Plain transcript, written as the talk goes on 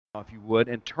If you would,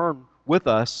 and turn with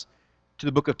us to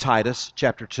the book of Titus,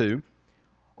 chapter 2.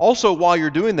 Also, while you're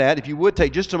doing that, if you would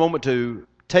take just a moment to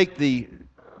take the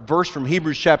verse from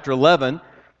Hebrews chapter 11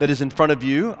 that is in front of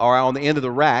you or on the end of the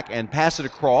rack and pass it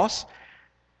across.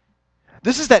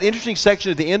 This is that interesting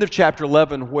section at the end of chapter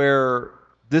 11 where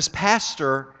this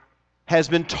pastor has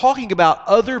been talking about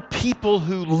other people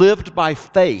who lived by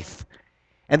faith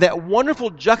and that wonderful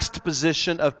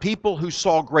juxtaposition of people who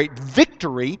saw great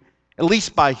victory, at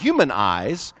least by human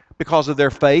eyes, because of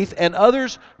their faith, and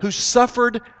others who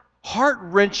suffered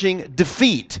heart-wrenching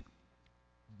defeat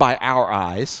by our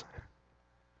eyes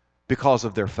because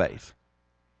of their faith.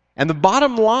 And the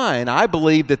bottom line, I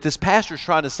believe, that this pastor is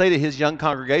trying to say to his young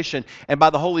congregation, and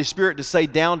by the Holy Spirit to say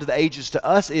down to the ages to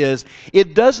us is,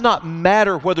 it does not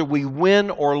matter whether we win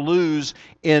or lose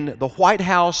in the White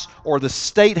House or the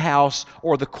State House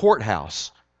or the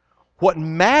courthouse. What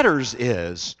matters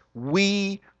is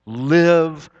we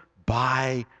live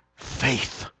by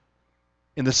faith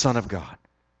in the Son of God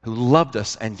who loved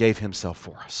us and gave himself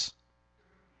for us.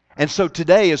 And so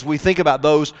today, as we think about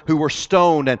those who were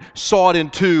stoned and sawed in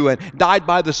two and died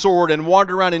by the sword and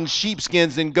wandered around in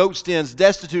sheepskins and goatskins,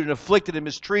 destitute and afflicted and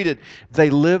mistreated, they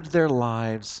lived their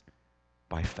lives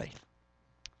by faith.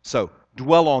 So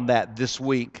dwell on that this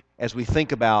week as we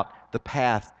think about the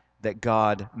path that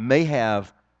God may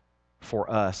have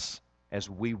for us as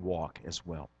we walk as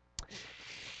well.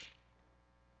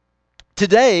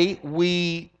 Today,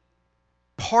 we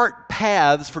part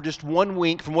paths for just 1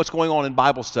 week from what's going on in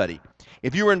Bible study.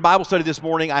 If you were in Bible study this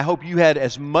morning, I hope you had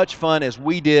as much fun as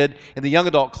we did in the young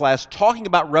adult class talking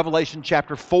about Revelation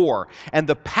chapter 4 and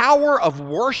the power of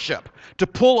worship to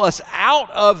pull us out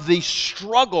of the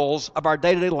struggles of our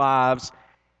day-to-day lives.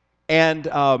 And,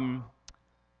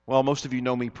 well, most of you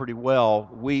know me pretty well.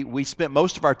 We spent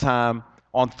most of our time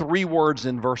on 3 words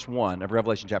in verse 1 of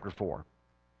Revelation chapter 4.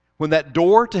 When that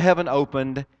door to heaven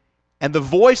opened, and the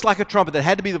voice like a trumpet, that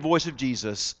had to be the voice of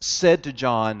Jesus, said to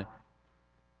John,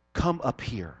 "Come up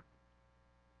here."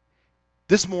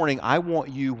 This morning, I want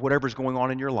you, whatever's going on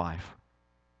in your life,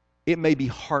 it may be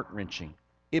heart-wrenching,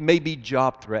 it may be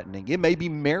job-threatening, it may be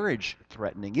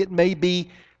marriage-threatening, it may be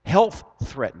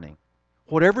health-threatening.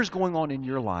 Whatever's going on in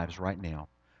your lives right now,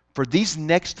 for these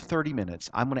next 30 minutes,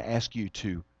 I'm going to ask you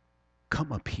to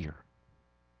come up here.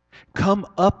 Come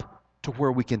up to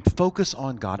where we can focus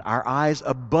on God, our eyes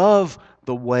above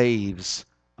the waves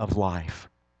of life,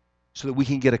 so that we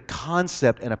can get a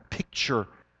concept and a picture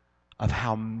of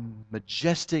how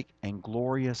majestic and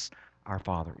glorious our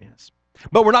Father is.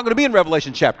 But we're not going to be in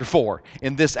Revelation chapter 4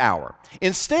 in this hour.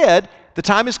 Instead, the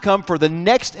time has come for the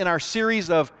next in our series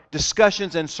of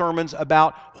discussions and sermons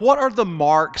about what are the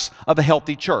marks of a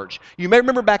healthy church. You may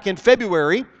remember back in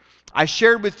February, I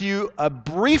shared with you a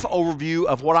brief overview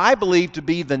of what I believe to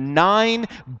be the 9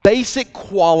 basic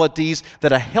qualities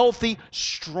that a healthy,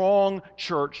 strong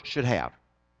church should have.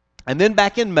 And then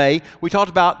back in May, we talked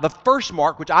about the first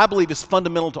mark, which I believe is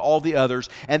fundamental to all the others,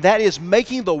 and that is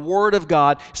making the Word of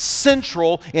God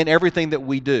central in everything that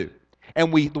we do.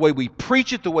 And the way we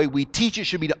preach it, the way we teach it,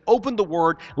 should be to open the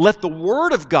Word, let the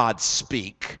Word of God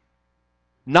speak.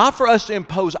 Not for us to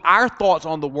impose our thoughts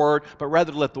on the Word, but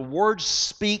rather to let the Word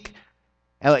speak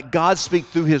and let God speak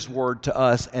through His Word to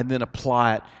us and then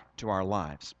apply it to our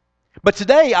lives. But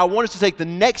today, I want us to take the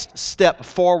next step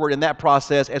forward in that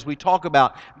process as we talk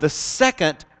about the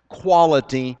second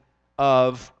quality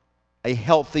of a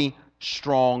healthy,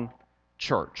 strong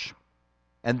church.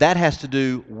 And that has to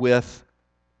do with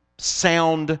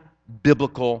sound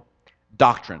biblical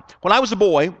doctrine. When I was a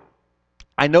boy,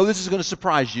 I know this is going to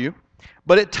surprise you,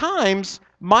 but at times,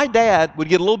 my dad would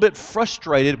get a little bit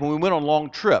frustrated when we went on long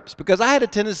trips because I had a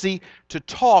tendency to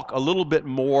talk a little bit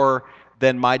more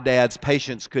than my dad's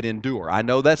patience could endure. I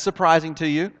know that's surprising to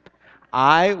you.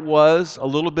 I was a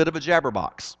little bit of a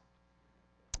jabberbox.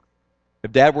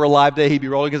 If Dad were alive today, he'd be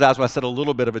rolling his eyes when I said a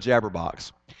little bit of a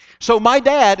jabberbox. So my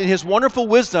dad, in his wonderful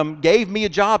wisdom, gave me a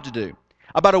job to do.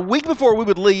 About a week before we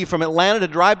would leave from Atlanta to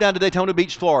drive down to Daytona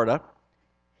Beach, Florida,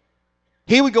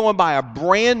 he would go and buy a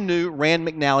brand new Rand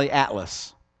McNally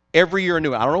Atlas. Every year a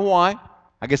new one. I don't know why.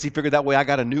 I guess he figured that way I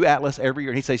got a new Atlas every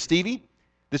year. And he'd say, "Stevie,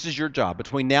 this is your job.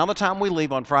 Between now and the time we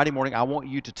leave on Friday morning, I want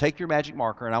you to take your magic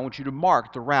marker and I want you to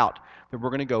mark the route that we're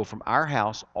going to go from our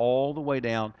house all the way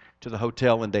down to the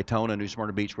hotel in Daytona, New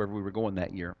Smyrna Beach, wherever we were going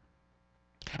that year.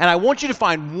 And I want you to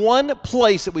find one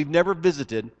place that we've never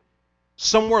visited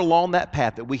somewhere along that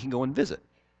path that we can go and visit.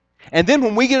 And then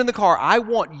when we get in the car, I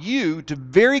want you to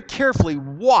very carefully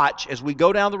watch as we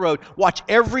go down the road, watch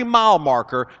every mile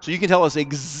marker so you can tell us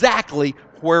exactly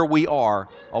where we are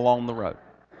along the road."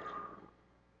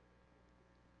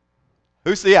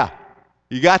 Yeah.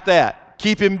 You got that.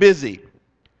 Keep him busy.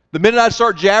 The minute I'd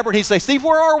start jabbering, he'd say, Steve,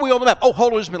 where are we on the map? Oh,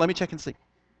 hold on just a minute. Let me check and see.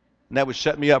 And that would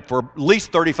shut me up for at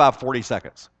least 35, 40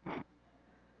 seconds.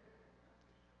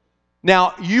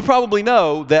 Now, you probably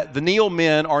know that the Neil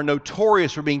men are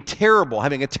notorious for being terrible,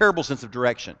 having a terrible sense of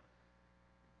direction.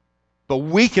 But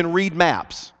we can read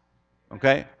maps,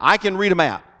 okay? I can read a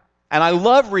map, and I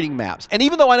love reading maps. And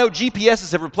even though I know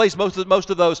GPSs have replaced most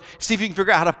of those, see if you can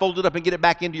figure out how to fold it up and get it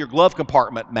back into your glove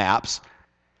compartment maps,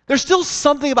 there's still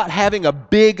something about having a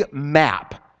big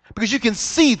map because you can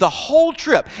see the whole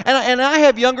trip. And I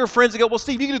have younger friends that go, well,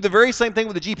 Steve, you can do the very same thing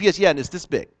with the GPS. Yeah, and it's this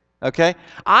big. Okay?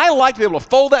 I like to be able to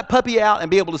fold that puppy out and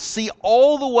be able to see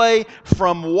all the way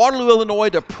from Waterloo, Illinois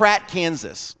to Pratt,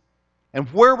 Kansas, and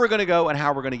where we're going to go and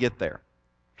how we're going to get there.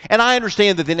 And I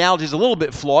understand that the analogy is a little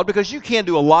bit flawed because you can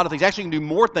do a lot of things. Actually, you can do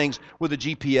more things with a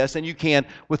GPS than you can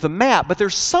with a map. But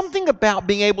there's something about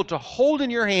being able to hold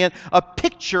in your hand a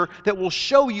picture that will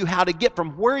show you how to get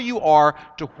from where you are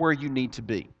to where you need to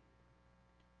be.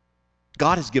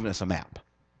 God has given us a map.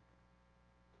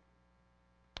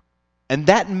 And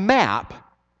that map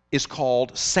is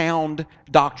called sound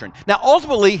doctrine. Now,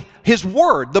 ultimately, His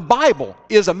Word, the Bible,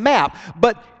 is a map,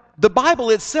 but the Bible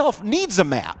itself needs a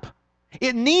map.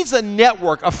 It needs a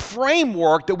network, a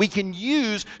framework that we can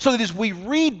use so that as we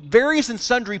read various and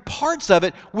sundry parts of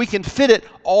it, we can fit it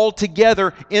all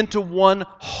together into one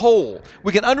whole.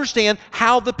 We can understand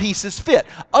how the pieces fit.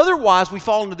 Otherwise, we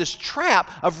fall into this trap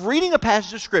of reading a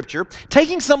passage of Scripture,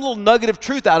 taking some little nugget of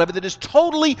truth out of it that is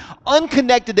totally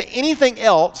unconnected to anything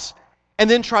else, and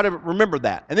then try to remember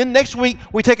that. And then next week,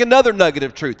 we take another nugget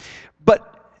of truth. But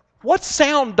what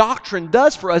sound doctrine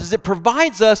does for us is it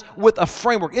provides us with a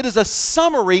framework. It is a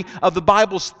summary of the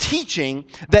Bible's teaching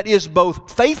that is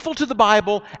both faithful to the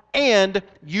Bible and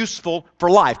useful for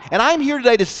life. And I'm here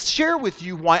today to share with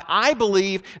you why I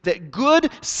believe that good,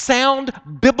 sound,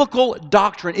 biblical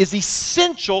doctrine is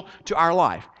essential to our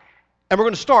life. And we're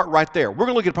going to start right there. We're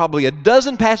going to look at probably a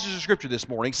dozen passages of Scripture this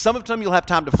morning. Some of them you'll have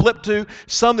time to flip to,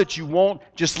 some that you won't.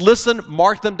 Just listen,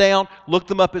 mark them down, look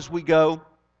them up as we go.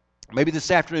 Maybe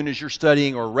this afternoon as you're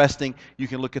studying or resting, you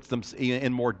can look at them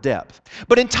in more depth.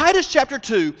 But in Titus chapter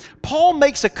 2, Paul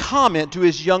makes a comment to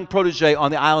his young protege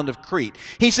on the island of Crete.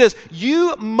 He says,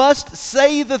 you must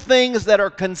say the things that are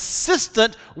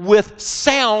consistent with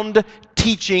sound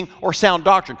teaching or sound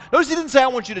doctrine. Notice he didn't say, I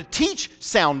want you to teach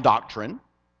sound doctrine.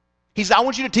 He said, I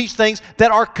want you to teach things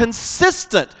that are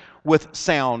consistent with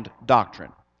sound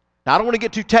doctrine. Now, I don't want to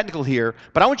get too technical here,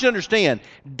 but I want you to understand,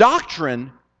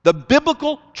 doctrine, the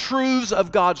biblical truths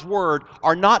of God's Word,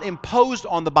 are not imposed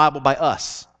on the Bible by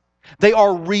us. They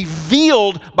are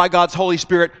revealed by God's Holy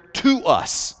Spirit to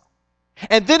us.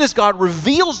 And then as God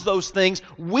reveals those things,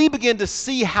 we begin to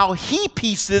see how He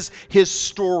pieces His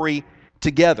story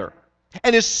together.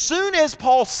 And as soon as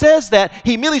Paul says that,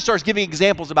 he immediately starts giving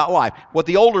examples about life. What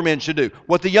the older men should do,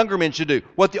 what the younger men should do,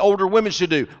 what the older women should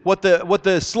do, what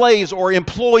the slaves or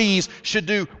employees should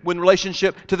do in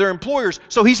relationship to their employers.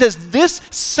 So he says this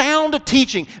sound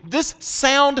teaching, this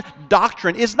sound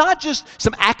doctrine is not just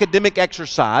some academic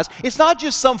exercise. It's not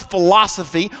just some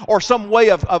philosophy or some way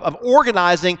of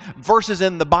organizing verses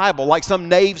in the Bible like some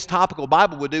Nave's topical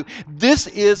Bible would do. This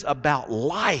is about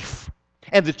life.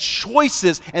 And the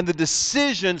choices and the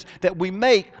decisions that we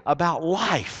make about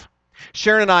life.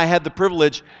 Sharon and I had the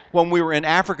privilege when we were in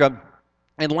Africa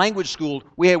in language school,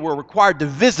 we were required to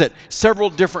visit several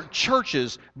different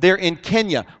churches there in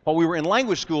Kenya while we were in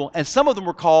language school. And some of them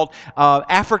were called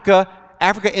Africa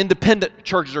Independent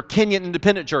Churches or Kenyan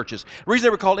Independent Churches. The reason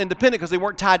they were called independent because they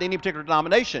weren't tied to any particular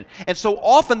denomination. And so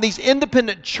often these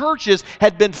independent churches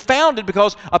had been founded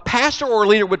because a pastor or a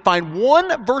leader would find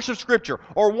one verse of Scripture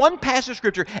or one passage of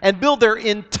Scripture and build their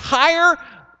entire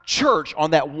church on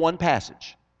that one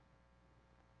passage.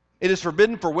 It is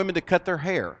forbidden for women to cut their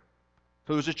hair.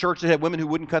 So there was a church that had women who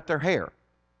wouldn't cut their hair.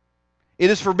 It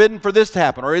is forbidden for this to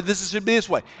happen, or this should be this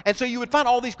way. And so you would find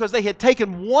all these because they had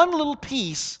taken one little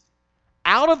piece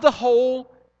out of the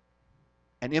whole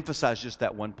and emphasize just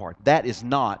that one part. That is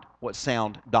not what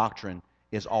sound doctrine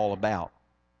is all about.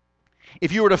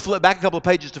 If you were to flip back a couple of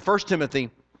pages to 1 Timothy,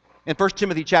 in 1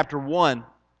 Timothy chapter 1,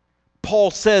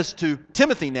 Paul says to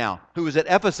Timothy now, who is at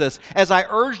Ephesus, as I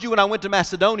urged you when I went to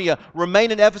Macedonia, remain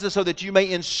in Ephesus so that you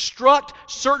may instruct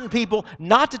certain people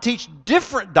not to teach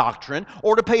different doctrine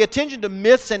or to pay attention to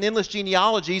myths and endless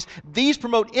genealogies. These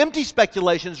promote empty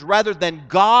speculations rather than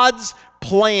God's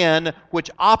plan which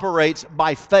operates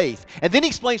by faith. And then he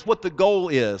explains what the goal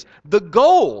is. The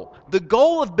goal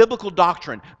of biblical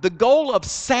doctrine, the goal of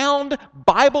sound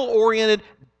Bible-oriented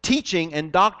teaching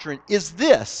and doctrine is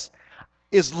this,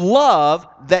 is love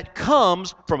that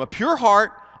comes from a pure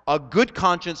heart, a good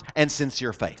conscience and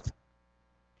sincere faith.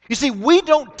 You see, we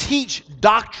don't teach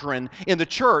doctrine in the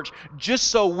church just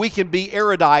so we can be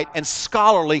erudite and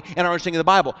scholarly in our understanding of the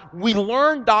Bible. We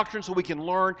learn doctrine so we can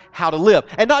learn how to live.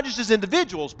 And not just as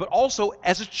individuals, but also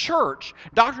as a church.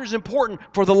 Doctrine is important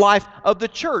for the life of the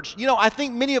church. You know, I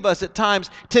think many of us at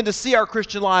times tend to see our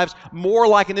Christian lives more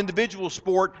like an individual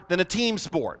sport than a team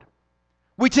sport.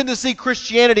 We tend to see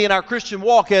Christianity and our Christian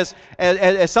walk as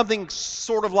something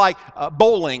sort of like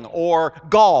bowling or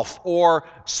golf or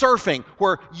surfing,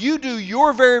 where you do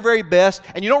your very, very best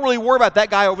and you don't really worry about that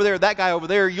guy over there or that guy over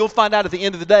there. You'll find out at the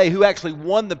end of the day who actually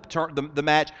won the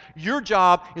match. Your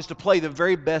job is to play the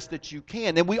very best that you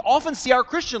can. And we often see our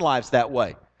Christian lives that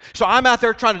way. So I'm out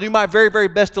there trying to do my very, very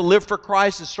best to live for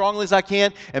Christ as strongly as I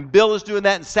can, and Bill is doing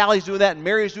that, and Sally's doing that, and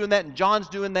Mary's doing that, and John's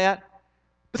doing that.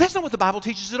 But that's not what the Bible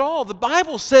teaches at all. The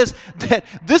Bible says that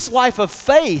this life of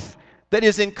faith that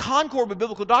is in concord with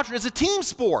biblical doctrine is a team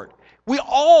sport. We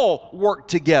all work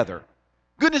together.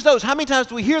 Goodness knows, how many times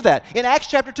do we hear that? In Acts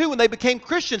chapter 2, when they became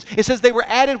Christians, it says they were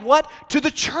added what? To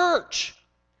the church.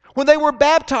 When they were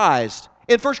baptized,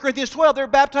 in 1 Corinthians 12, they were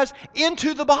baptized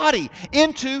into the body,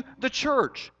 into the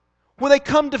church. When they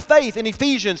come to faith in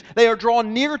Ephesians, they are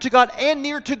drawn near to God and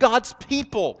near to God's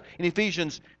people in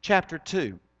Ephesians chapter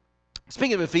 2.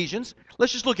 Speaking of Ephesians,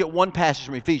 let's just look at one passage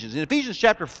from Ephesians. In Ephesians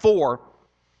chapter 4,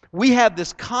 we have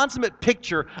this consummate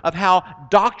picture of how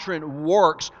doctrine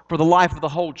works for the life of the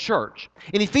whole church.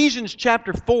 In Ephesians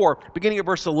chapter 4, beginning at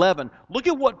verse 11, look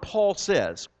at what Paul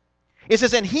says. It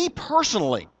says, and he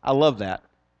personally, I love that,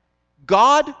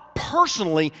 God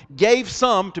personally gave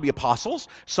some to be apostles,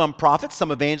 some prophets,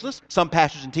 some evangelists, some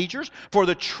pastors and teachers, for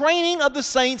the training of the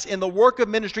saints in the work of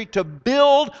ministry to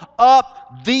build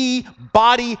up the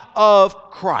body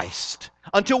of Christ,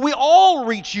 until we all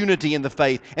reach unity in the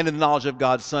faith and in the knowledge of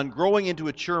God's Son, growing into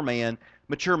a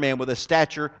mature man with a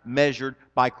stature measured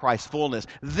by Christ's fullness.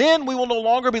 Then we will no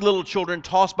longer be little children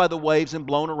tossed by the waves and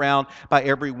blown around by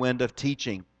every wind of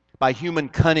teaching, by human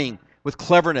cunning, with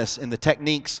cleverness in the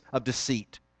techniques of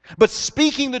deceit. But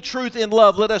speaking the truth in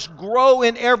love, let us grow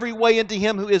in every way into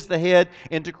Him who is the head,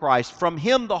 into Christ. From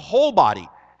Him the whole body,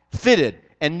 fitted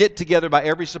and knit together by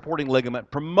every supporting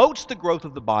ligament, promotes the growth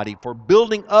of the body for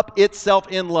building up itself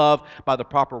in love by the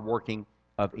proper working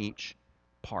of each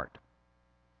part.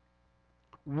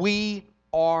 We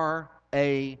are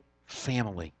a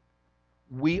family.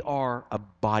 We are a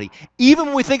body. Even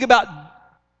when we think about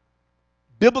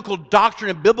biblical doctrine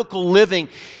and biblical living,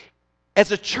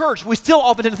 as a church, we still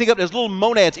often tend to think of it as little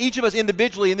monads, each of us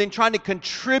individually, and then trying to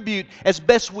contribute as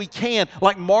best we can,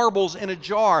 like marbles in a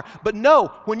jar. But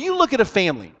no, when you look at a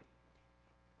family,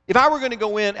 if I were going to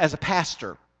go in as a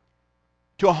pastor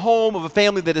to a home of a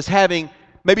family that is having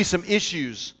maybe some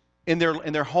issues in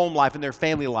their home life, in their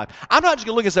family life, I'm not just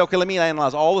going to look and say, okay, let me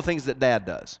analyze all the things that Dad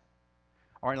does.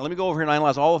 All right, now let me go over here and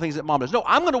analyze all the things that Mom does. No,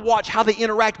 I'm going to watch how they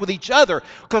interact with each other,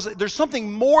 because there's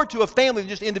something more to a family than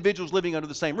just individuals living under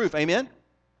the same roof. Amen?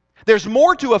 There's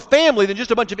more to a family than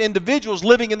just a bunch of individuals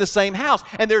living in the same house.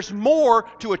 And there's more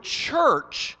to a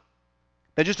church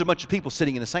than just a bunch of people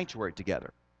sitting in a sanctuary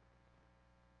together.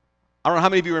 I don't know how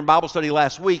many of you were in Bible study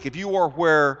last week. If you were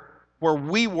where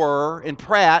we were in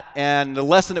Pratt, and the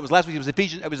lesson that was last week,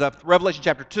 it was Revelation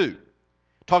chapter 2.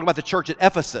 Talking about the church at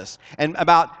Ephesus, and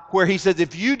about where he says,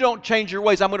 if you don't change your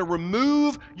ways, I'm going to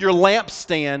remove your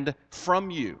lampstand from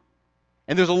you.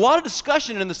 And there's a lot of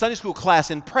discussion in the Sunday school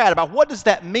class in Pratt about what does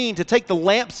that mean to take the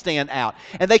lampstand out.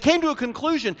 And they came to a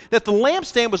conclusion that the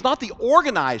lampstand was not the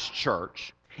organized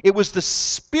church, it was the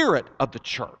spirit of the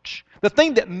church. The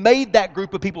thing that made that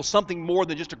group of people something more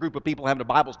than just a group of people having a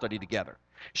Bible study together.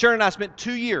 Sharon and I spent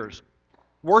 2 years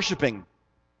worshiping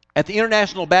at the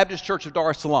International Baptist Church of Dar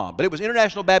es Salaam. But it was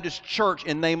International Baptist Church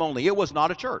in name only. It was not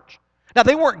a church. Now,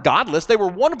 they weren't godless. They were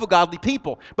wonderful, godly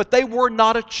people. But they were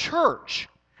not a church.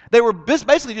 They were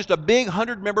basically just a big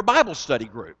 100-member Bible study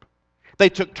group. They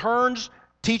took turns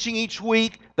teaching each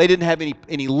week. They didn't have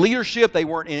any leadership. They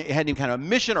had any kind of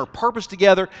mission or purpose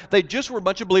together. They just were a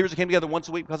bunch of believers that came together once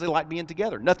a week because they liked being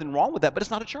together. Nothing wrong with that, but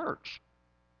it's not a church.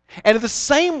 And in the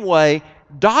same way,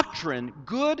 doctrine,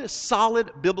 good,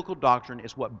 solid biblical doctrine,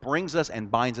 is what brings us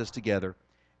and binds us together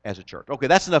as a church. Okay,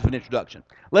 that's enough of an introduction.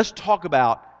 Let's talk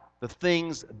about the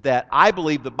things that I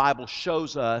believe the Bible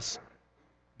shows us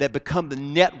that become the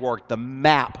network, the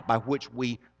map by which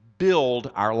we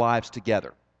build our lives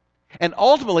together. And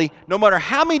ultimately, no matter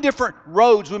how many different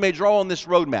roads we may draw on this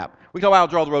roadmap, we can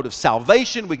draw the road of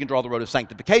salvation, we can draw the road of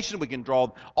sanctification, we can draw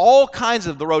all kinds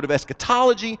of the road of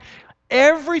eschatology.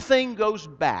 Everything goes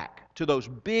back to those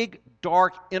big,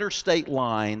 dark interstate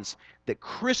lines that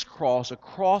crisscross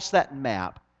across that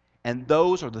map And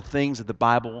those are the things that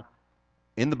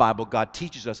in the Bible, God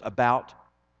teaches us about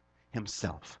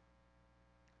Himself.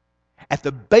 At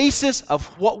the basis of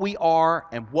what we are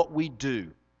and what we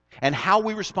do and how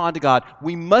we respond to God,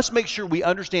 we must make sure we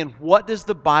understand, what does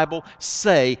the Bible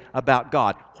say about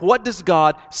God? What does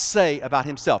God say about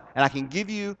Himself? And I can give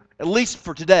you, at least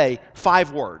for today,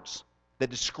 5 words that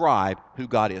describe who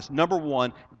God is. Number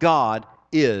 1, God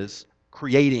is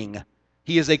creating.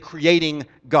 He is a creating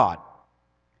God.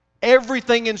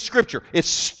 Everything in Scripture, it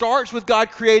starts with God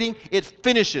creating, it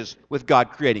finishes with God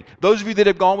creating. Those of you that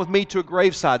have gone with me to a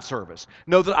graveside service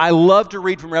know that I love to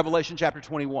read from Revelation chapter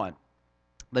 21,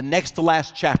 the next to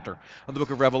last chapter of the book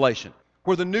of Revelation,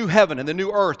 where the new heaven and the new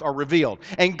earth are revealed.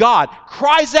 And God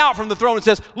cries out from the throne and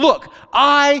says, "Look,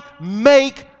 I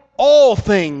make all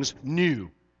things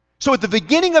new." So at the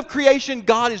beginning of creation,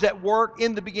 God is at work.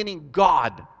 In the beginning,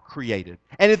 God created.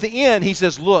 And at the end, He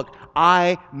says, "Look,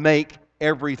 I make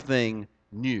everything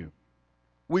new."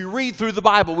 We read through the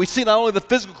Bible. We see not only the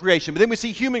physical creation, but then we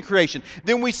see human creation.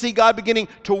 Then we see God beginning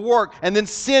to work, and then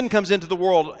sin comes into the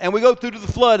world, and we go through to the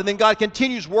flood, and then God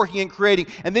continues working and creating.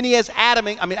 And then He has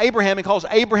Abraham, and calls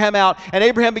Abraham out, and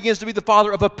Abraham begins to be the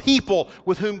father of a people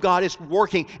with whom God is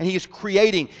working, and He is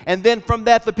creating. And then from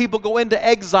that, the people go into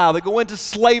exile. They go into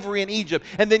slavery in Egypt.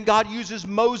 And then God uses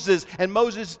Moses, and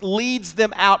Moses leads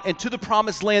them out into the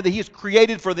promised land that He has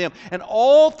created for them. And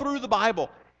all through the Bible.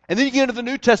 And then you get into the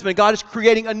New Testament, God is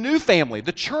creating a new family,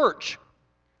 the church,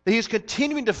 that He is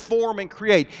continuing to form and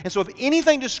create. And so if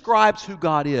anything describes who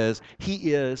God is,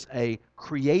 He is a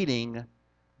creating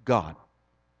God.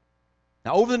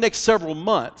 Now, over the next several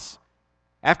months,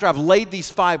 after I've laid these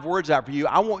 5 words out for you,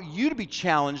 I want you to be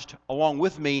challenged along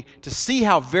with me to see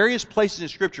how various places in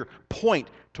Scripture point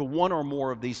to one or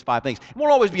more of these 5 things. It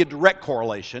won't always be a direct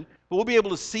correlation, but we'll be able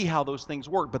to see how those things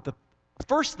work. But the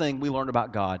first thing we learn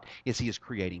about God is He is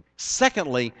creating.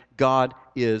 Secondly, God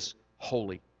is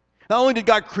holy. Not only did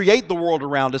God create the world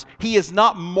around us, He is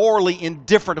not morally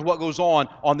indifferent to what goes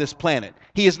on this planet.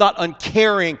 He is not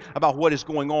uncaring about what is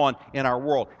going on in our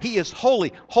world. He is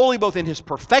holy, holy both in His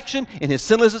perfection, in His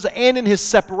sinlessness, and in His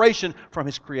separation from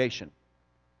His creation.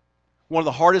 One of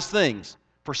the hardest things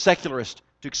for secularists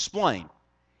to explain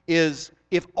is,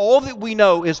 if all that we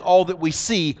know is all that we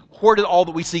see, where did all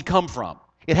that we see come from?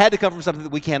 It had to come from something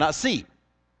that we cannot see.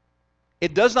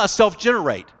 It does not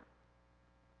self-generate.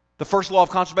 The first law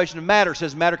of conservation of matter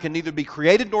says matter can neither be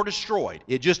created nor destroyed.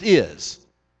 It just is.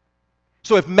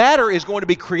 So if matter is going to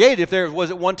be created, if there was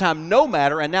at one time no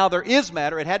matter and now there is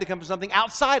matter, it had to come from something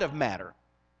outside of matter.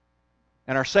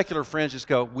 And our secular friends just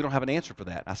go, "We don't have an answer for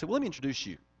that." I said, well, let me introduce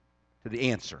you to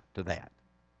the answer to that.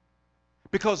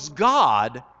 Because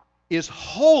God is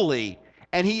holy,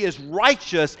 and He is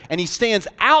righteous, and He stands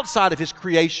outside of His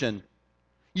creation.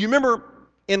 You remember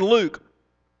in Luke,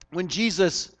 when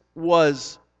Jesus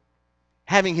was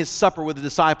having His supper with the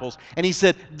disciples, and He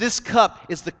said, "This cup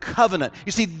is the covenant."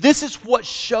 You see, this is what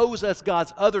shows us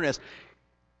God's otherness.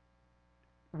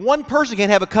 One person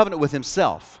can't have a covenant with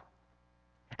himself.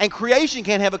 And creation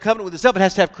can't have a covenant with itself. It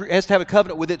has to have a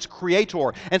covenant with its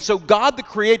Creator. And so God, the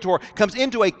Creator, comes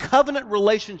into a covenant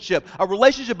relationship, a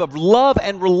relationship of love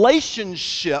and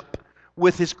relationship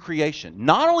with His creation.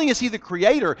 Not only is He the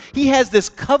Creator, He has this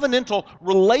covenantal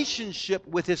relationship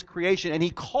with His creation, and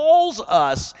He calls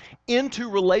us into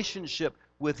relationship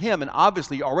with Him. And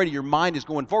obviously, already your mind is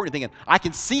going forward and thinking, I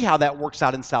can see how that works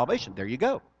out in salvation. There you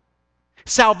go.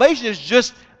 Salvation is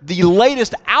just the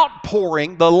latest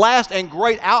outpouring, the last and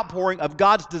great outpouring of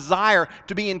God's desire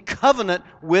to be in covenant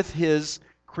with His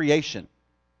creation.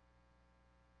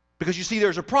 Because you see,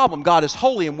 there's a problem. God is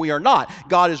holy and we are not.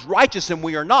 God is righteous and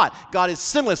we are not. God is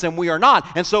sinless and we are not.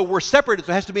 And so we're separated. So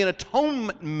there has to be an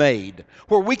atonement made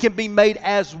where we can be made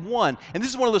as one. And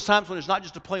this is one of those times when it's not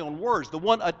just a play on words. The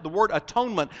word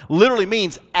atonement literally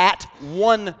means at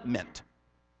one-ment.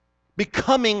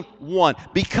 Becoming one,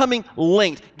 becoming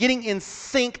linked, getting in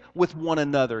sync with one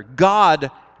another. God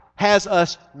has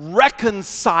us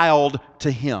reconciled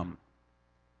to Him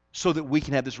so that we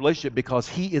can have this relationship, because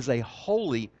He is a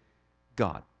holy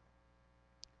God.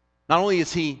 Not only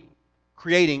is He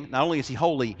creating, not only is He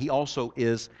holy, He also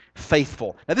is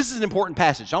faithful. Now, this is an important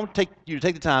passage. I want you to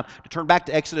take the time to turn back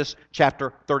to Exodus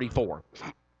chapter 34.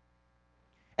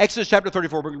 Exodus chapter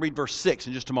 34, we're going to read verse 6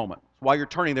 in just a moment. While you're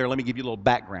turning there, let me give you a little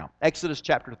background. Exodus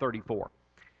chapter 34.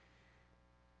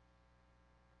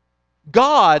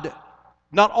 God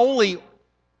not only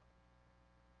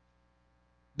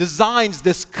designs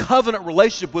this covenant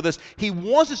relationship with us, He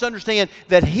wants us to understand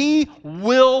that He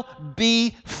will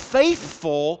be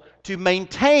faithful to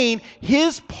maintain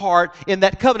His part in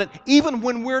that covenant, even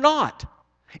when we're not.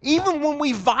 Even when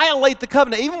we violate the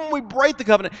covenant, even when we break the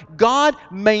covenant, God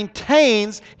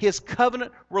maintains His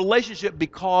covenant relationship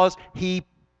because He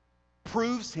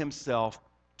proves Himself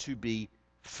to be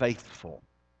faithful.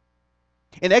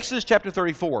 In Exodus chapter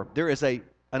 34, there is an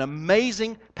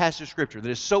amazing passage of Scripture that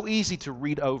is so easy to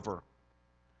read over.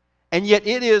 And yet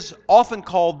it is often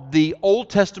called the Old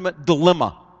Testament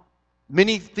dilemma.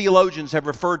 Many theologians have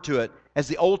referred to it as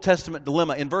the Old Testament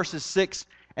dilemma in verses 6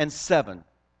 and 7.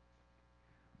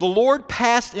 The Lord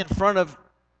passed in front of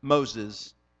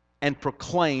Moses and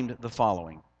proclaimed the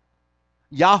following.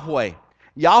 Yahweh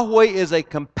is a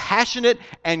compassionate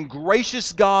and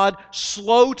gracious God,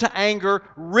 slow to anger,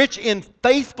 rich in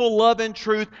faithful love and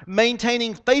truth,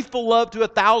 maintaining faithful love to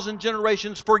 1,000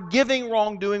 generations, forgiving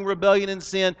wrongdoing, rebellion, and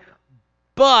sin.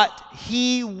 But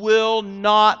He will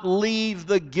not leave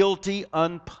the guilty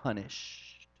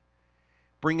unpunished,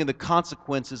 bringing the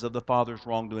consequences of the father's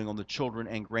wrongdoing on the children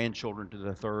and grandchildren to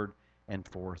the third and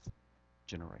fourth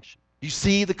generation. You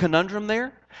see the conundrum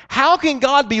there? How can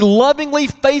God be lovingly,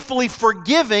 faithfully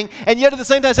forgiving, and yet at the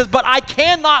same time says, but I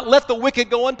cannot let the wicked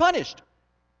go unpunished?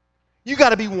 You got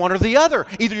to be one or the other.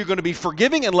 Either you're going to be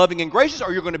forgiving and loving and gracious,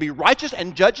 or you're going to be righteous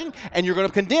and judging, and you're going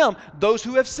to condemn those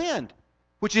who have sinned.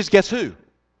 Which is, guess who?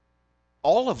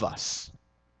 All of us.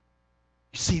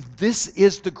 You see, this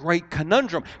is the great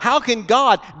conundrum. How can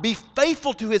God be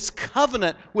faithful to His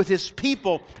covenant with His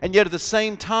people and yet at the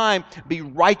same time be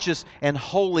righteous and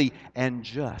holy and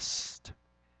just?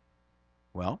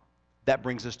 Well, that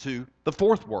brings us to the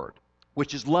fourth word,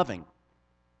 which is loving.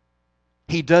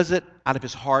 He does it out of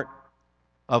His heart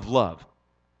of love.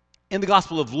 In the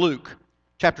Gospel of Luke,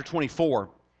 chapter 24,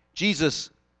 Jesus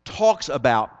talks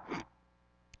about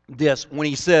this when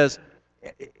He says,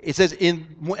 it says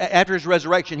after His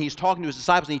resurrection, He's talking to His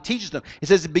disciples and He teaches them. It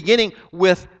says beginning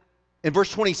with, in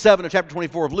verse 27 of chapter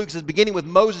 24 of Luke, it says beginning with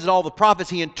Moses and all the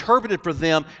prophets, He interpreted for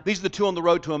them, these are the two on the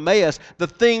road to Emmaus, the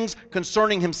things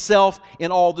concerning Himself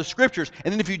in all the Scriptures.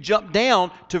 And then if you jump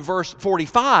down to verse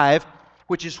 45,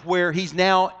 which is where He's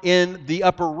now in the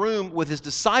upper room with His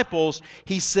disciples,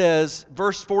 He says,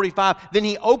 verse 45, then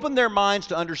He opened their minds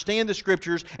to understand the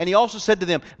Scriptures, and He also said to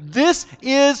them, this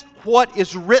is what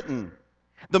is written.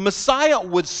 The Messiah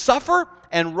would suffer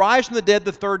and rise from the dead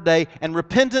the third day, and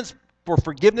repentance for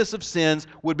forgiveness of sins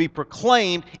would be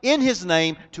proclaimed in His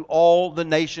name to all the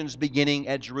nations beginning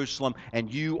at Jerusalem,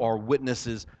 and you are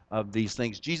witnesses of these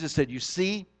things. Jesus said, you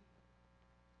see,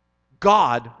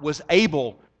 God was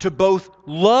able to both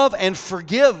love and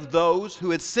forgive those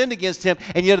who had sinned against Him,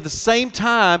 and yet at the same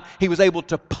time, He was able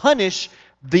to punish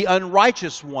the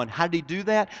unrighteous one. How did He do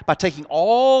that? By taking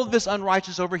all this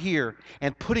unrighteous over here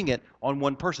and putting it on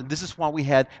one person. This is why we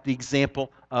had the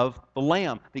example of the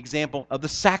lamb, the example of the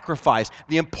sacrifice,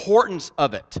 the importance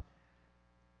of it.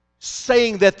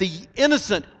 Saying that the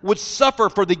innocent would suffer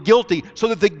for the guilty so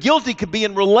that the guilty could be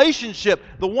in relationship.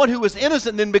 The one who is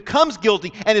innocent then becomes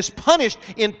guilty and is punished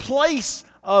in place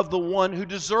of the one who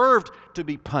deserved to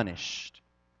be punished.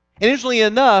 And interestingly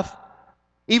enough,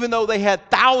 even though they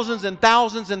had thousands and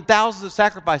thousands and thousands of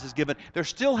sacrifices given, there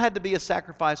still had to be a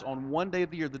sacrifice on one day of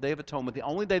the year, the Day of Atonement, the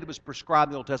only day that was prescribed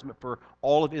in the Old Testament for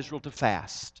all of Israel to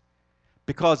fast,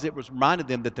 because it was reminded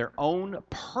them that their own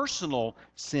personal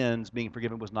sins being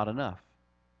forgiven was not enough.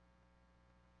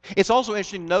 It's also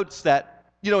interesting to notice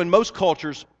that, in most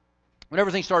cultures, when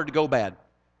everything started to go bad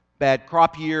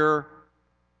crop year,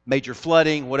 major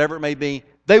flooding, whatever it may be,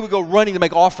 they would go running to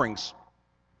make offerings.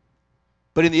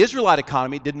 But in the Israelite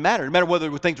economy, it didn't matter. It didn't matter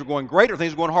whether things were going great or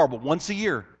things were going horrible. Once a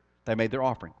year, they made their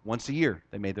offering. Once a year,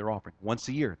 they made their offering. Once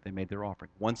a year, they made their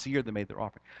offering. Once a year, they made their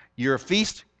offering. Year of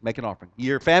feast, make an offering.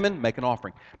 Year of famine, make an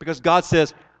offering. Because God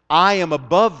says, I am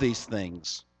above these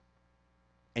things,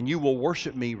 and you will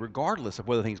worship me regardless of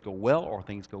whether things go well or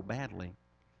things go badly,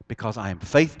 because I am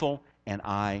faithful and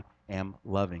I am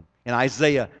loving. In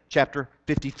Isaiah chapter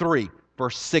 53,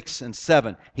 verse 6 and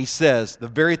 7, he says the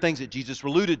very things that Jesus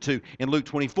alluded to in Luke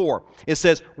 24. It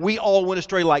says, we all went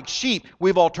astray like sheep.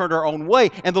 We've all turned our own way,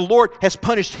 and the Lord has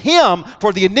punished Him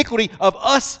for the iniquity of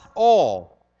us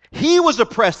all. He was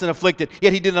oppressed and afflicted,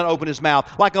 yet He did not open His mouth.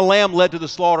 Like a lamb led to the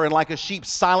slaughter, and like a sheep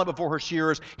silent before her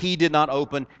shearers, He did not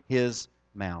open His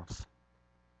mouth.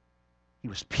 He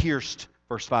was pierced,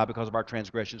 verse 5, because of our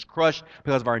transgressions, crushed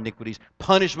because of our iniquities.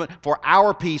 Punishment for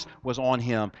our peace was on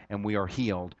Him, and we are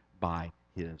healed by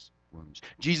His wounds.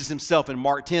 Jesus Himself in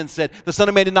Mark 10 said, the Son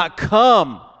of Man did not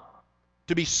come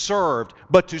to be served,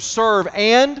 but to serve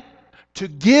and to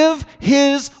give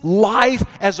His life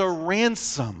as a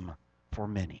ransom for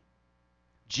many.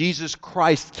 Jesus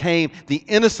Christ came, the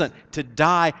innocent, to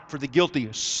die for the guilty,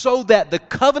 so that the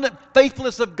covenant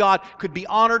faithfulness of God could be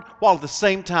honored while at the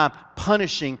same time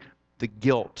punishing the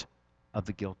guilt of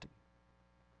the guilty.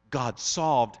 God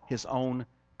solved His own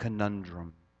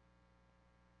conundrum.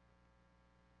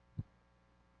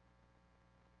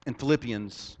 In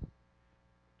Philippians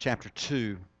chapter 2,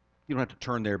 you don't have to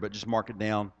turn there, but just mark it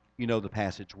down. You know the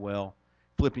passage well.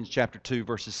 Philippians chapter 2,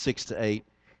 verses 6 to 8. It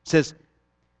says,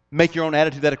 make your own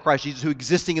attitude that of Christ Jesus, who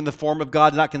existing in the form of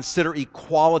God did not consider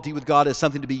equality with God as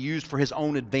something to be used for His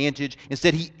own advantage.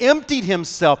 Instead, He emptied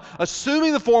Himself,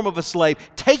 assuming the form of a slave,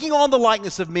 taking on the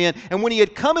likeness of men. And when He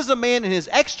had come as a man in His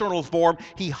external form,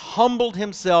 He humbled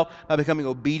Himself by becoming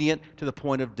obedient to the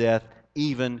point of death,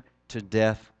 even to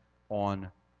death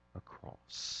on a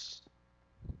cross.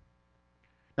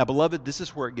 Now, beloved, this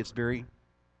is where it gets very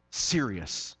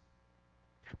serious,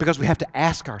 because we have to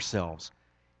ask ourselves,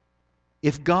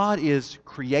 if God is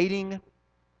creating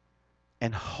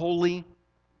and holy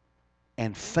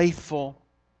and faithful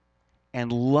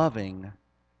and loving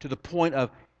to the point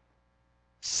of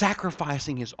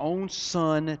sacrificing His own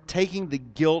Son, taking the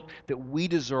guilt that we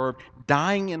deserve,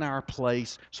 dying in our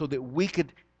place so that we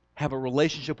could have a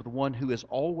relationship with one who is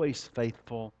always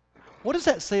faithful, what does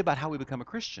that say about how we become a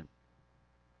Christian?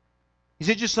 Is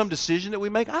it just some decision that we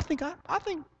make? I think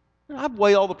I've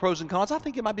weighed all the pros and cons. I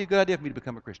think it might be a good idea for me to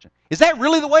become a Christian. Is that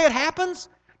really the way it happens?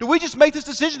 Do we just make this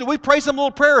decision? Do we pray some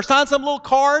little prayer or sign some little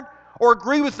card or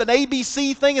agree with an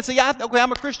ABC thing and say, yeah, okay,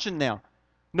 I'm a Christian now?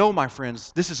 No, my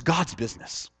friends, this is God's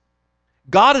business.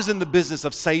 God is in the business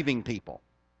of saving people.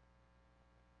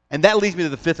 And that leads me to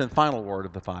the fifth and final word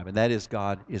of the five, and that is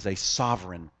God is a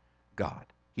sovereign God.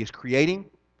 He is creating,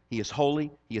 He is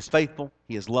holy, He is faithful,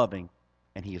 He is loving,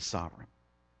 and He is sovereign.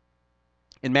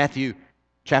 In Matthew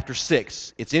chapter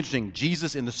 6, it's interesting,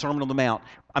 Jesus in the Sermon on the Mount,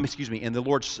 in the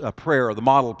Lord's Prayer, or the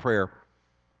model prayer,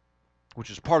 which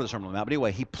is part of the Sermon on the Mount, but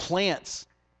anyway, He plants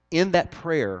in that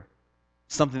prayer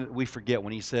something that we forget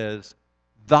when He says,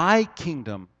 Thy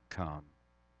kingdom come,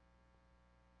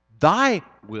 Thy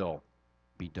will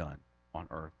be done on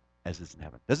earth as it is in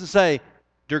heaven. It doesn't say,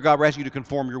 dear God, we're asking you to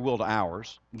conform your will to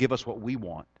ours and give us what we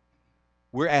want.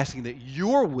 We're asking that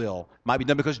your will might be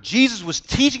done, because Jesus was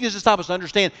teaching His disciples to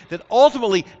understand that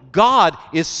ultimately God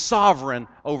is sovereign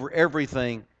over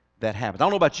everything that happens. I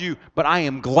don't know about you, but I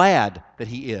am glad that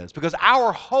He is, because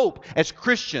our hope as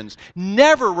Christians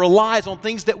never relies on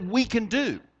things that we can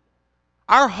do.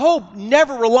 Our hope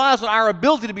never relies on our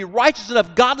ability to be righteous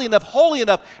enough, godly enough, holy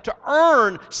enough to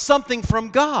earn something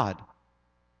from God.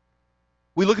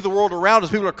 We look at the world around us,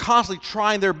 people are constantly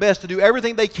trying their best to do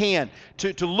everything they can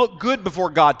to look good before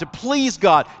God, to please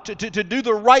God, to do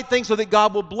the right thing so that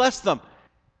God will bless them.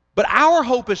 But our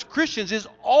hope as Christians is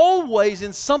always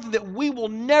in something that we will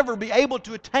never be able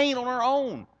to attain on our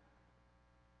own.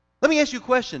 Let me ask you a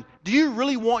question. Do you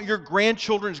really want your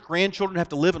grandchildren's grandchildren to have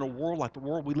to live in a world like the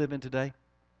world we live in today?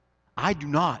 I do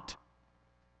not.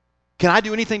 Can I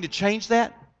do anything to change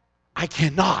that? I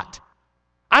cannot.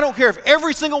 I don't care if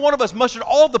every single one of us mustered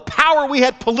all the power we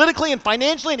had politically and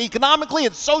financially and economically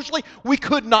and socially. We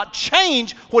could not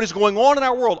change what is going on in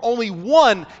our world. Only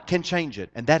one can change it,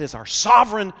 and that is our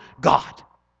sovereign God.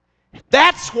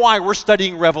 That's why we're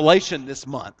studying Revelation this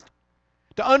month.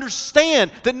 To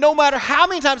understand that no matter how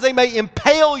many times they may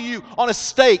impale you on a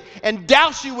stake and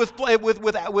douse you with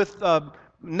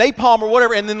napalm or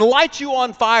whatever and then light you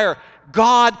on fire,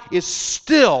 God is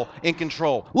still in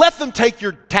control. Let them take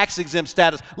your tax-exempt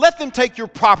status. Let them take your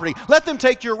property. Let them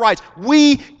take your rights.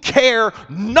 We care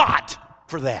not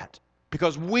for that,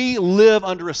 because we live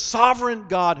under a sovereign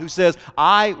God who says,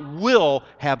 I will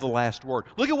have the last word.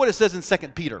 Look at what it says in 2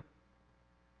 Peter.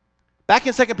 Back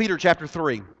in 2 Peter chapter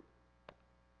 3,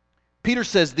 Peter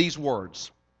says these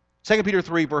words. 2 Peter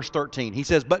 3, verse 13. He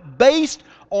says, but based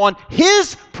on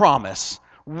His promise,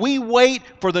 we wait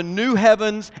for the new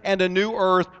heavens and a new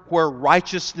earth where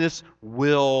righteousness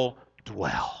will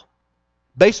dwell.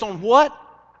 Based on what?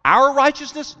 Our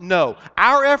righteousness? No.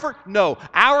 Our effort? No.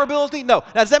 Our ability? No.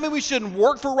 Now, does that mean we shouldn't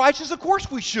work for righteousness? Of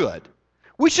course we should.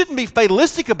 We shouldn't be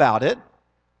fatalistic about it.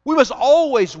 We must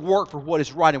always work for what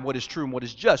is right and what is true and what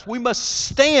is just. We must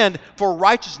stand for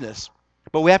righteousness.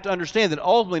 But we have to understand that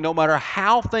ultimately, no matter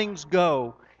how things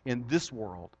go in this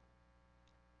world,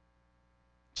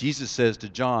 Jesus says to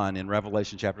John in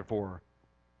Revelation chapter 4,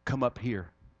 come up here.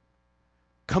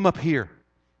 Come up here.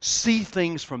 See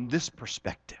things from this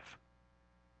perspective.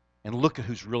 And look at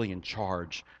who's really in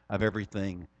charge of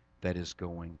everything that is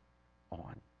going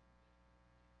on.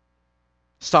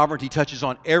 Sovereignty touches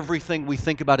on everything we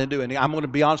think about and do. And I'm going to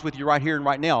be honest with you right here and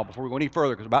right now before we go any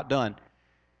further, because we're about done.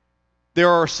 There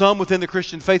are some within the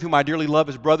Christian faith whom I dearly love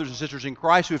as brothers and sisters in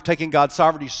Christ who have taken God's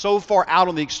sovereignty so far out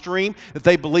on the extreme that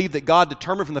they believe that God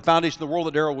determined from the foundation of the world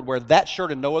that Daryl would wear that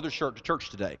shirt and no other shirt to church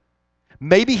today.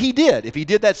 Maybe he did. If he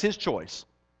did, that's his choice.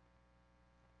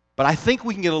 But I think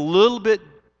we can get a little bit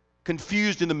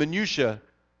confused in the minutia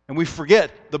and we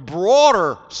forget the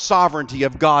broader sovereignty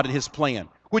of God and his plan,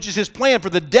 which is his plan for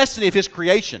the destiny of his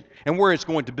creation and where it's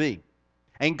going to be.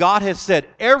 And God has said,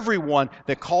 everyone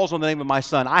that calls on the name of my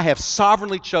Son, I have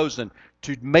sovereignly chosen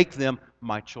to make them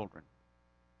my children.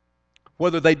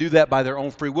 Whether they do that by their own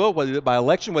free will, whether they do it by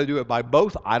election, whether they do it by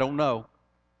both, I don't know.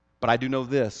 But I do know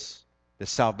this, that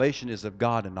salvation is of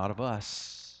God and not of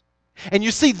us. And you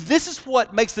see, this is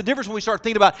what makes the difference when we start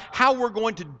thinking about how we're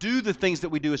going to do the things that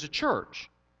we do as a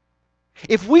church.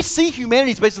 If we see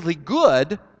humanity is basically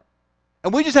good,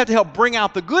 and we just have to help bring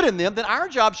out the good in them, then our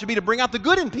job should be to bring out the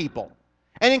good in people.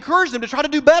 And encourage them to try to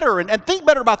do better and think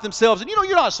better about themselves. And you know,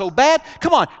 you're not so bad.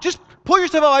 Come on, just pull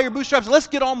yourself out of your bootstraps and let's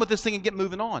get on with this thing and get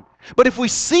moving on. But if we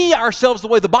see ourselves the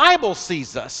way the Bible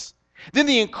sees us, then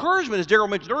the encouragement, as Daryl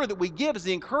mentioned earlier, that we give is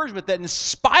the encouragement that in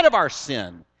spite of our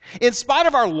sin, in spite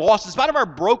of our loss, in spite of our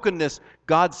brokenness,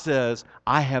 God says,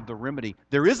 I have the remedy.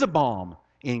 There is a balm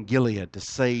in Gilead to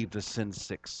save the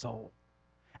sin-sick soul.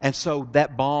 And so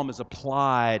that balm is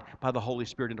applied by the Holy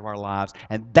Spirit into our lives.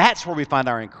 And that's where we find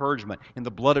our encouragement in the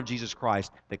blood of Jesus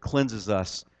Christ that cleanses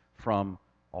us from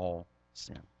all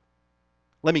sin.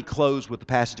 Let me close with the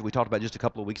passage that we talked about just a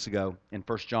couple of weeks ago in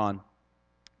 1 John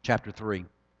chapter 3.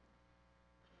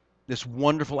 This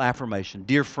wonderful affirmation.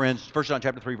 Dear friends, 1 John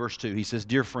chapter 3, verse 2, he says,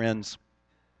 Dear friends,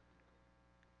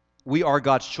 we are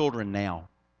God's children now.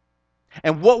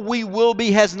 And what we will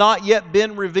be has not yet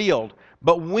been revealed.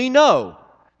 But we know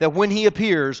that when he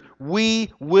appears,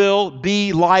 we will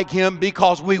be like him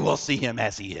because we will see him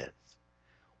as he is.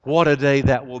 What a day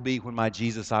that will be when my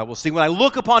Jesus I will see. When I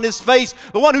look upon his face,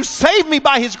 the one who saved me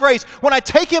by his grace, when I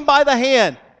take him by the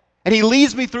hand and he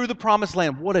leads me through the promised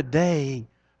land. What a day,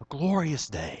 a glorious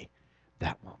day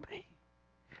that will be.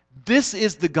 This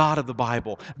is the God of the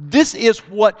Bible. This is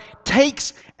what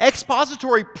takes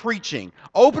expository preaching,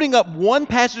 opening up one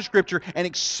passage of Scripture and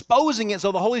exposing it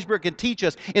so the Holy Spirit can teach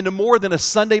us into more than a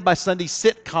Sunday by Sunday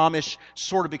sitcom-ish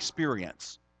sort of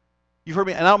experience. You've heard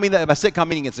me, and I don't mean that by sitcom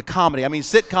meaning it's a comedy. I mean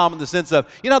sitcom in the sense of,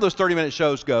 you know how those 30-minute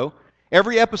shows go?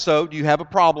 Every episode you have a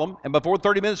problem, and before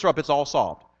 30 minutes are up, it's all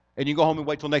solved. And you go home and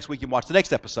wait till next week and watch the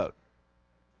next episode.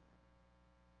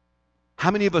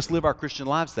 How many of us live our Christian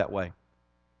lives that way?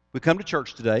 We come to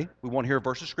church today, we want to hear a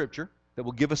verse of Scripture that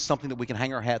will give us something that we can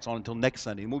hang our hats on until next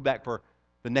Sunday and move back for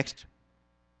the next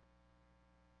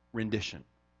rendition.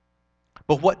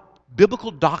 But what biblical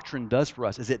doctrine does for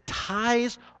us is it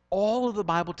ties all of the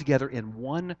Bible together in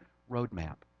one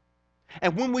roadmap.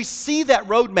 And when we see that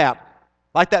roadmap,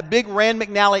 like that big Rand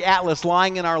McNally atlas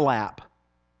lying in our lap,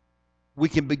 we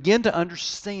can begin to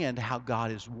understand how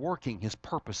God is working his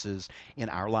purposes in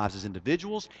our lives as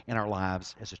individuals, in our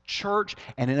lives as a church,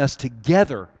 and in us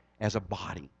together as a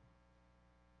body.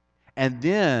 And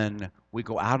then we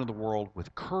go out in the world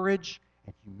with courage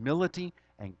and humility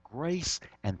and grace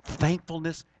and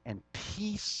thankfulness and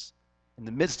peace in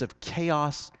the midst of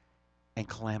chaos and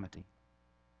calamity,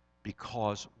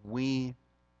 because we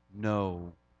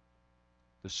know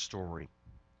the story.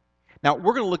 Now,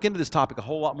 we're going to look into this topic a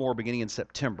whole lot more beginning in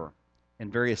September in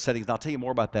various settings, and I'll tell you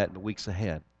more about that in the weeks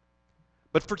ahead.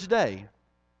 But for today,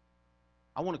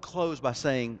 I want to close by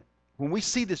saying, when we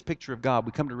see this picture of God,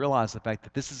 we come to realize the fact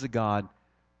that this is a God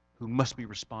who must be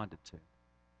responded to.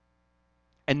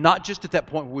 And not just at that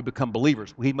point where we become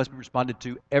believers. He must be responded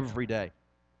to every day.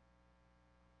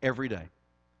 Every day.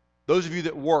 Those of you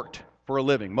that worked for a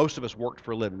living, most of us worked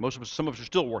for a living. Some of us are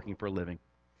still working for a living.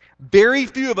 Very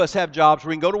few of us have jobs where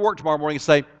we can go to work tomorrow morning and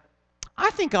say,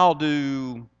 I think I'll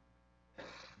do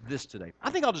this today. I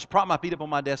think I'll just prop my feet up on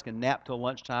my desk and nap till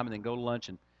lunchtime and then go to lunch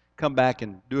and come back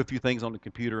and do a few things on the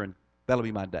computer and that'll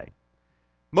be my day.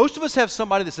 Most of us have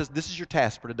somebody that says, this is your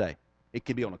task for today. It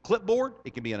can be on a clipboard.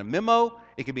 It can be in a memo.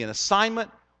 It can be an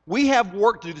assignment. We have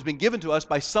work to do that's been given to us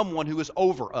by someone who is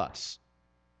over us.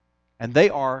 And they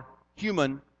are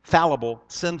human, fallible,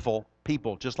 sinful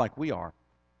people just like we are.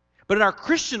 But in our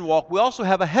Christian walk, we also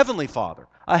have a heavenly Father,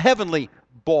 a heavenly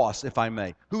boss, if I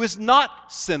may, who is not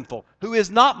sinful, who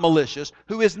is not malicious,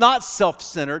 who is not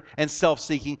self-centered and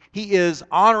self-seeking. He is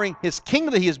honoring his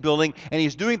kingdom that he is building, and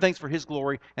he's doing things for his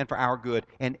glory and for our good.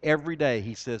 And every day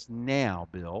he says, now,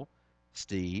 Bill,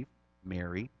 Steve,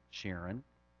 Mary, Sharon,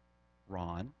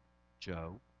 Ron,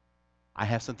 Joe, I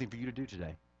have something for you to do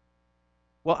today.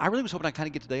 Well, I really was hoping I'd kind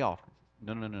of get today off.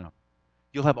 No.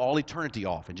 You'll have all eternity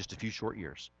off in just a few short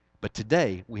years. But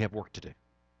today, we have work to do.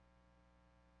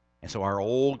 And so our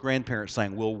old grandparents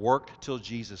saying, we'll work till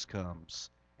Jesus comes,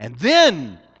 and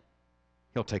then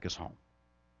He'll take us home.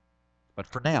 But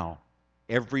for now,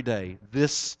 every day,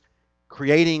 this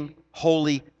creating,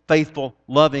 holy, faithful,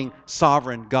 loving,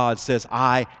 sovereign God says,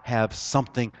 I have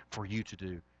something for you to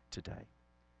do today.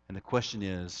 And the question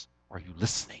is, are you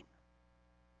listening?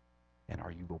 And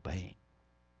are you obeying?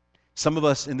 Some of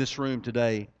us in this room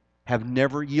today have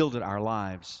never yielded our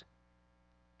lives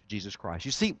to Jesus Christ.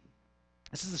 You see,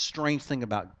 this is a strange thing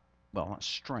about, well, not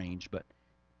strange, but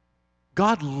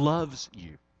God loves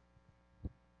you.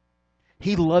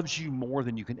 He loves you more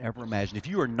than you can ever imagine. If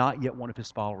you are not yet one of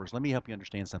His followers, let me help you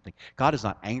understand something. God is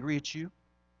not angry at you.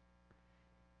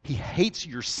 He hates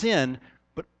your sin,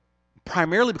 but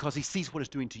primarily because He sees what it's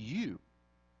doing to you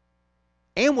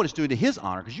and what it's doing to His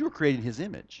honor, because you were created in His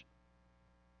image.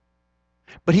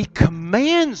 But He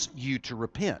commands you to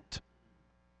repent.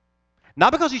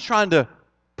 Not because He's trying to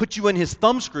put you in His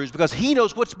thumb screws, because He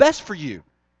knows what's best for you.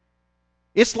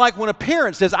 It's like when a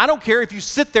parent says, I don't care if you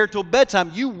sit there till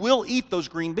bedtime, you will eat those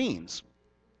green beans.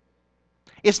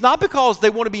 It's not because they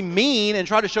want to be mean and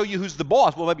try to show you who's the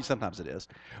boss. Well, maybe sometimes it is.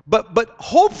 But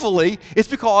hopefully it's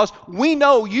because we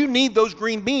know you need those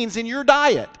green beans in your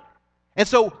diet. And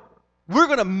so we're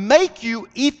going to make you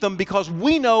eat them because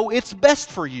we know it's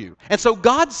best for you. And so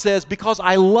God says, because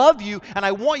I love you and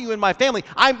I want you in my family,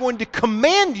 I'm going to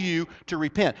command you to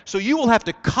repent. So you will have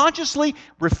to consciously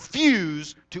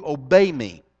refuse to obey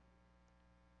me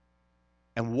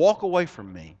and walk away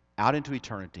from me out into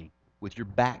eternity with your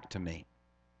back to me.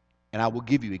 And I will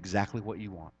give you exactly what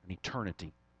you want, an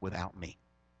eternity without me.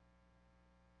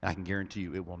 And I can guarantee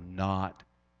you it will not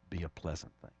be a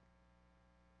pleasant thing.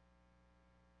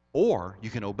 Or you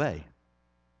can obey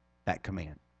that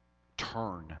command.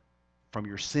 Turn from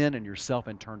your sin and yourself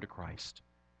and turn to Christ.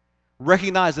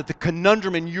 Recognize that the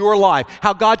conundrum in your life,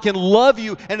 how God can love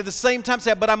you and at the same time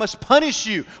say, but I must punish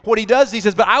you. What He does, He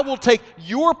says, but I will take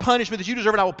your punishment that you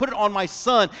deserve and I will put it on my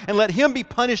Son and let Him be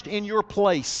punished in your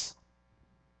place.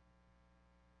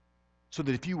 So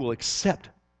that if you will accept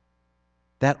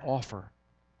that offer,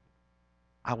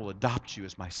 I will adopt you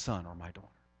as my son or my daughter.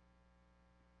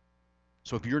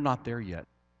 So if you're not there yet,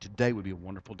 today would be a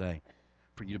wonderful day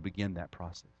for you to begin that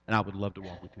process. And I would love to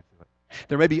walk with you through it.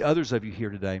 There may be others of you here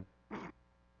today.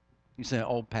 You say,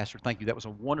 oh, Pastor, thank you. That was a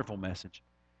wonderful message.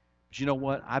 But you know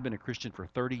what? I've been a Christian for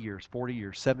 30 years, 40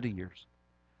 years, 70 years.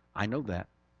 I know that.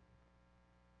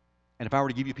 And if I were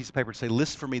to give you a piece of paper and say,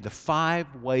 list for me the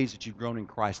 5 ways that you've grown in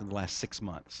Christ in the last 6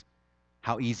 months,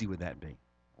 how easy would that be?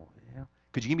 Well, yeah.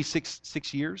 Could you give me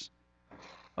six years?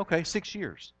 Okay, 6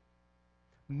 years.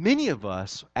 Many of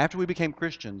us, after we became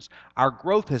Christians, our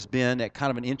growth has been at kind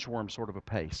of an inchworm sort of a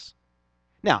pace.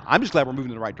 Now, I'm just glad we're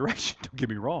moving in the right direction, don't get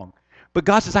me wrong. But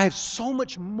God says, I have so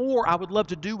much more I would love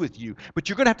to do with you, but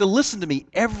you're going to have to listen to me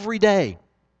every day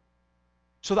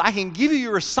so that I can give you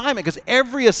your assignment, because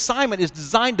every assignment is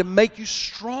designed to make you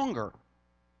stronger.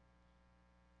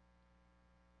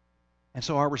 And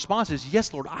so our response is,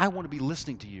 yes, Lord, I want to be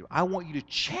listening to you. I want you to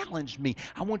challenge me.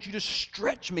 I want you to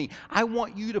stretch me. I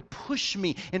want you to push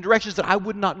me in directions that I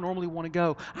would not normally want to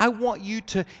go. I want you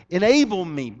to enable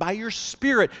me by your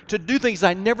Spirit to do things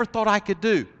I never thought I could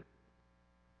do.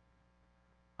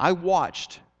 I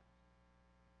watched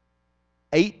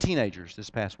 8 teenagers this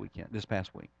past week.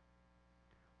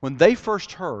 When they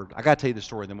first heard, I got to tell you the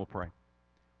story, then we'll pray.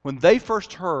 When they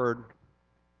first heard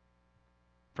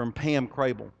from Pam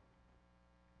Crable,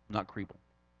 not Crable,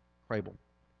 Crable,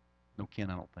 no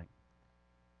Ken, I don't think.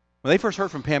 When they first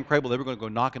heard from Pam Crable, they were going to go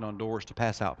knocking on doors to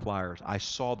pass out flyers. I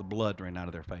saw the blood drain out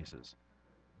of their faces.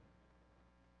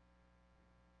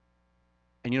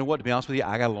 And you know what, to be honest with you,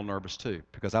 I got a little nervous too,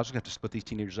 because I was going to have to split these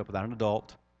teenagers up without an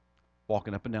adult,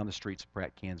 walking up and down the streets of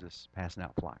Pratt, Kansas, passing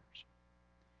out flyers.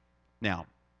 Now,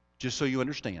 just so you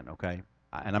understand, okay,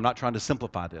 and I'm not trying to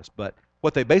simplify this, but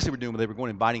what they basically were doing was they were going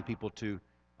inviting people to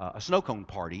a snow cone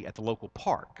party at the local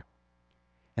park.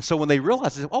 And so when they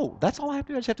realized, they said, oh, that's all I have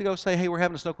to do? I just have to go say, hey, we're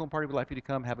having a snow cone party. We'd like for you to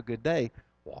come. Have a good day.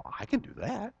 Well, I can do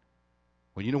that.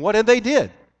 Well, you know what? And they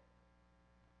did.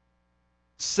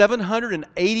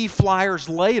 780 flyers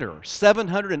later,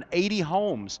 780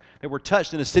 homes that were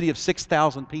touched in a city of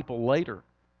 6,000 people later,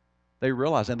 they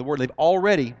realized, and the word, they've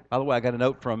already, by the way, I got a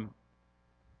note from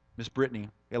Miss Brittany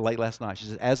late last night. She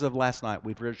says, as of last night,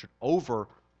 we've registered over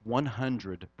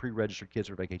 100 pre-registered kids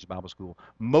for Vacation Bible School,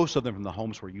 most of them from the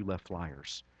homes where you left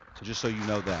flyers. So just so you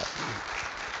know that.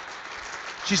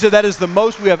 She said that is the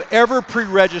most we have ever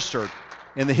pre-registered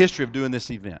in the history of doing this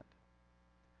event.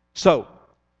 So,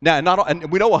 now,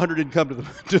 and we know 100 didn't come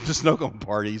to the snow cone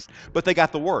parties, but they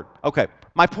got the word. Okay,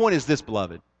 my point is this,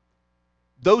 beloved.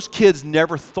 Those kids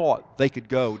never thought they could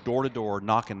go door to door,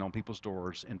 knocking on people's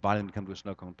doors, inviting them to come to a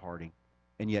snow cone party.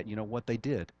 And yet, you know what? They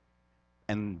did.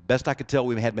 And best I could tell,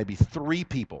 we had maybe 3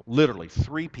 people, literally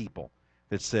 3 people,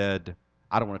 that said,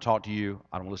 I don't want to talk to you.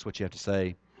 I don't want to listen to what you have to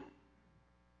say.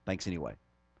 Thanks anyway.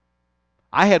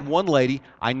 I had one lady,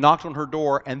 I knocked on her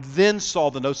door and then saw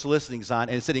the no soliciting sign,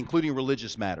 and it said, including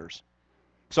religious matters.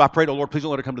 So I prayed, oh Lord, please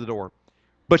don't let her come to the door.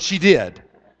 But she did.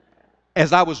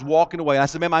 As I was walking away, I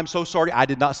said, ma'am, I'm so sorry. I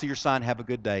did not see your sign. Have a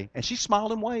good day. And she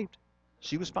smiled and waved.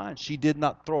 She was fine. She did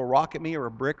not throw a rock at me or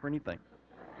a brick or anything.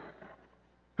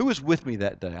 Who was with me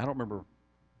that day? I don't remember.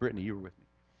 Brittany, you were with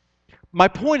me. My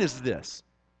point is this.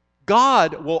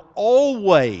 God will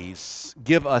always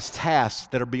give us tasks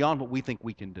that are beyond what we think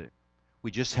we can do.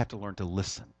 We just have to learn to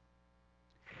listen.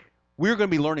 We're going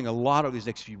to be learning a lot over these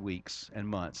next few weeks and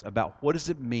months about what does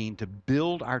it mean to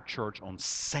build our church on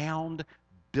sound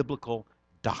biblical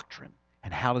doctrine,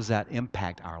 and how does that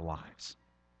impact our lives.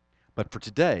 But for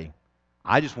today,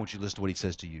 I just want you to listen to what he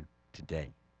says to you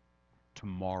today,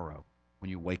 tomorrow, when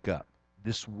you wake up,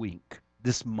 this week,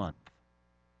 this month,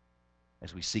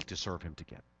 as we seek to serve him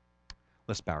together.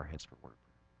 Let's bow our heads for a word.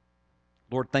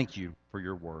 Lord, thank you for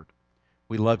your word.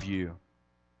 We love you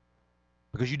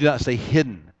because you do not stay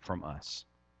hidden from us.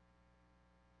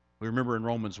 We remember in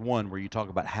Romans 1 where you talk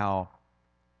about how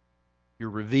you're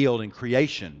revealed in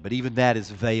creation, but even that is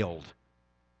veiled.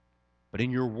 But in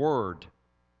your word,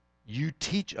 you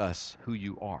teach us who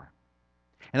you are.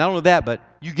 And not only that, but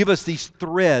you give us these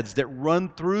threads that run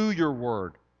through your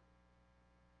word,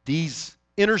 these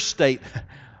interstate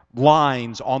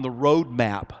lines on the road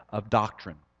map of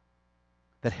doctrine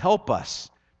that help us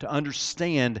to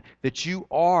understand that you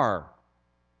are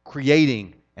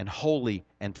creating and holy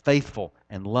and faithful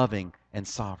and loving and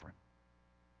sovereign.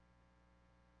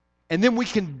 And then we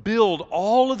can build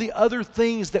all of the other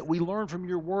things that we learn from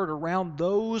your word around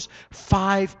those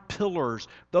 5 pillars,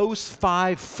 those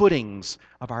 5 footings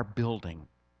of our building.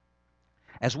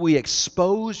 As we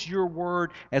expose your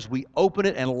word, as we open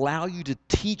it and allow you to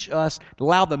teach us,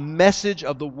 allow the message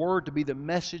of the word to be the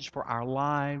message for our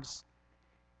lives,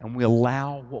 and we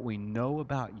allow what we know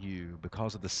about you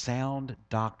because of the sound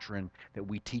doctrine that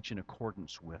we teach in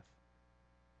accordance with.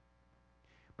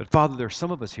 But Father, there are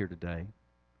some of us here today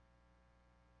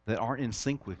that aren't in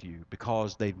sync with you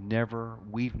because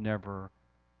we've never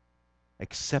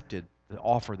accepted the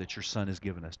offer that your Son has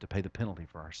given us to pay the penalty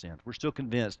for our sins. We're still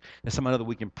convinced that somehow or other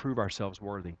we can prove ourselves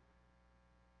worthy.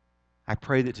 I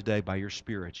pray that today by your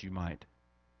Spirit you might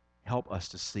help us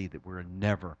to see that we're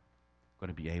never going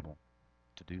to be able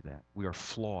to do that. We are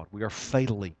flawed. We are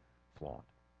fatally flawed.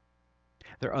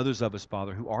 There are others of us,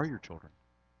 Father, who are your children,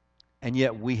 and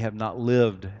yet we have not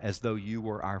lived as though you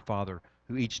were our Father,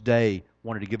 who each day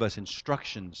wanted to give us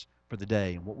instructions for the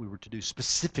day and what we were to do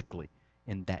specifically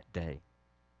in that day.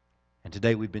 And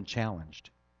today we've been challenged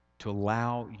to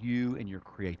allow you in your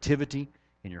creativity,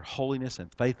 in your holiness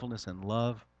and faithfulness and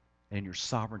love, and in your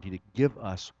sovereignty to give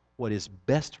us what is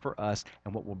best for us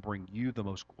and what will bring you the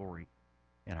most glory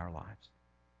in our lives.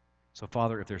 So,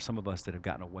 Father, if there's some of us that have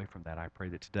gotten away from that, I pray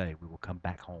that today we will come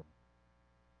back home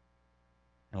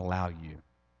and allow you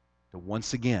to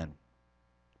once again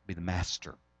be the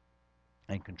master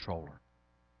and controller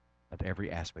of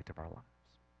every aspect of our lives.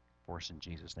 For us in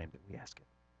Jesus' name that we ask it.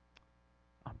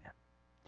 Amen.